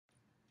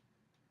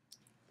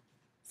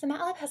So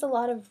MATLAB has a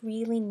lot of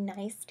really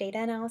nice data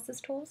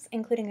analysis tools,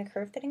 including a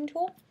curve fitting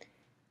tool.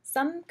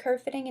 Some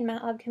curve fitting in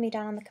MATLAB can be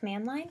done on the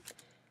command line,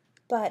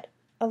 but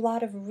a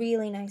lot of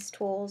really nice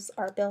tools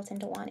are built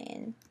into one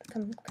in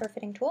the curve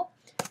fitting tool,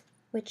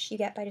 which you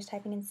get by just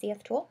typing in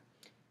CF tool.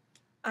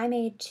 I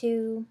made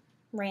two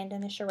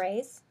randomish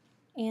arrays,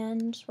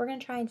 and we're going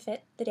to try and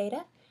fit the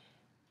data.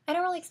 I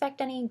don't really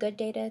expect any good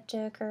data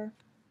to occur.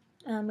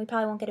 We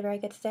probably won't get a very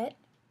good fit,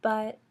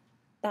 but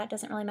that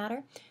doesn't really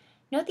matter.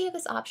 Note that you have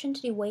this option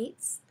to do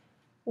weights.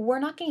 We're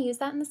not going to use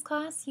that in this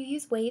class. You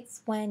use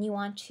weights when you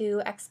want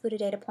to exclude a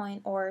data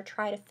point or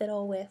try to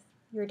fiddle with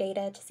your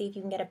data to see if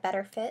you can get a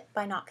better fit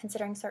by not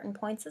considering certain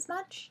points as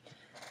much.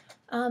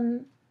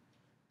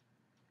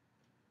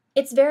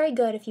 It's very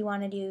good if you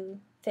want to do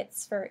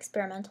fits for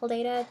experimental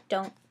data.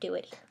 Don't do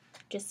it here.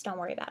 Just don't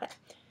worry about it.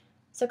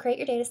 So create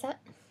your data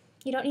set.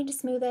 You don't need to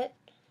smooth it,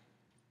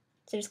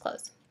 so just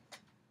close.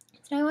 So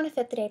now you want to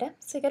fit the data.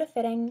 So you go to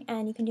fitting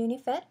and you can do a new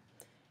fit.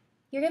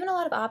 You're given a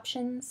lot of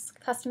options: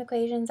 custom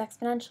equations,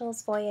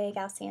 exponentials, Fourier,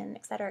 Gaussian,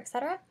 etc.,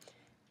 etc.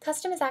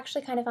 Custom is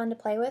actually kind of fun to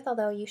play with,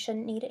 although you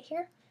shouldn't need it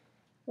here,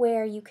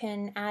 where you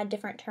can add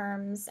different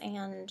terms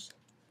and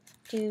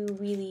do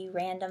really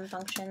random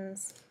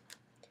functions.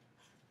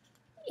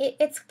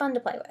 It's fun to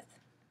play with.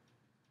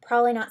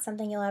 Probably not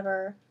something you'll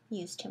ever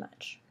use too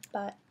much,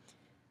 but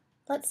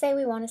let's say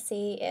we want to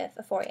see if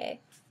a Fourier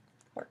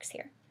works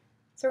here.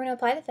 So we're going to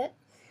apply the fit,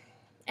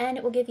 and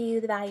it will give you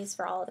the values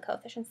for all of the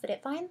coefficients that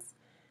it finds.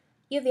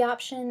 You have the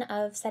option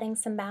of setting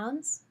some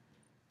bounds.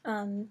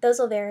 Those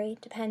will vary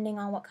depending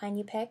on what kind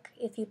you pick.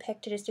 If you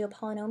pick to just do a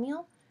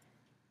polynomial,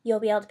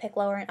 you'll be able to pick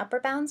lower and upper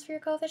bounds for your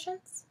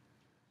coefficients.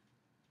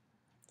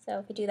 So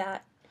if we do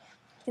that,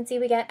 you can see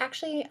we get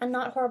actually a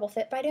not horrible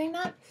fit by doing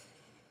that.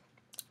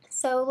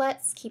 So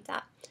let's keep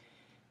that.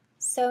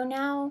 So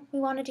now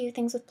we want to do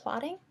things with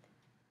plotting.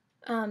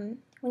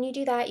 When you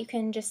do that, you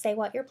can just say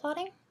what you're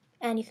plotting,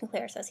 and you can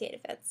clear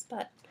associated fits.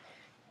 But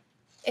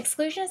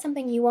exclusion is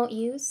something you won't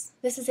use.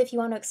 This is if you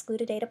want to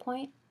exclude a data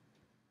point.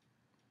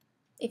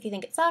 If you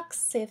think it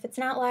sucks, if it's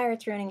an outlier,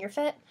 it's ruining your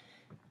fit,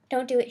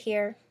 don't do it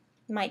here.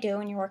 You might do it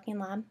when you're working in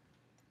lab.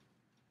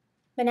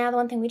 But now the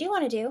one thing we do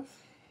want to do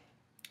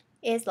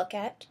is look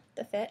at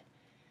the fit,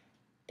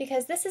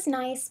 because this is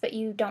nice, but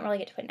you don't really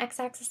get to put an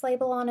x-axis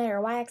label on it or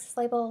a y-axis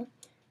label,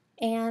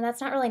 and that's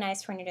not really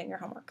nice for when you're doing your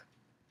homework.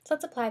 So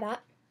let's apply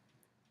that,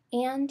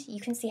 and you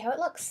can see how it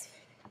looks.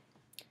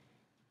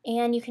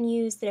 And you can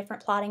use the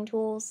different plotting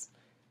tools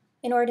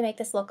in order to make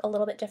this look a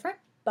little bit different,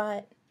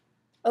 but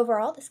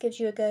overall this gives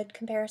you a good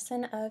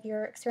comparison of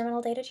your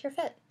experimental data to your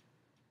fit.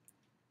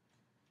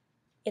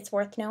 It's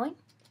worth knowing.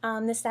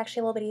 This is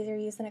actually a little bit easier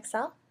to use than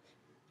Excel.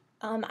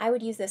 I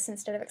would use this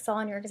instead of Excel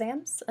on your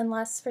exams,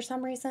 unless for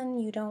some reason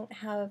you don't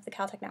have the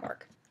Caltech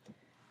network,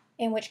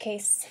 in which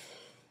case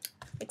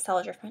Excel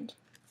is your friend.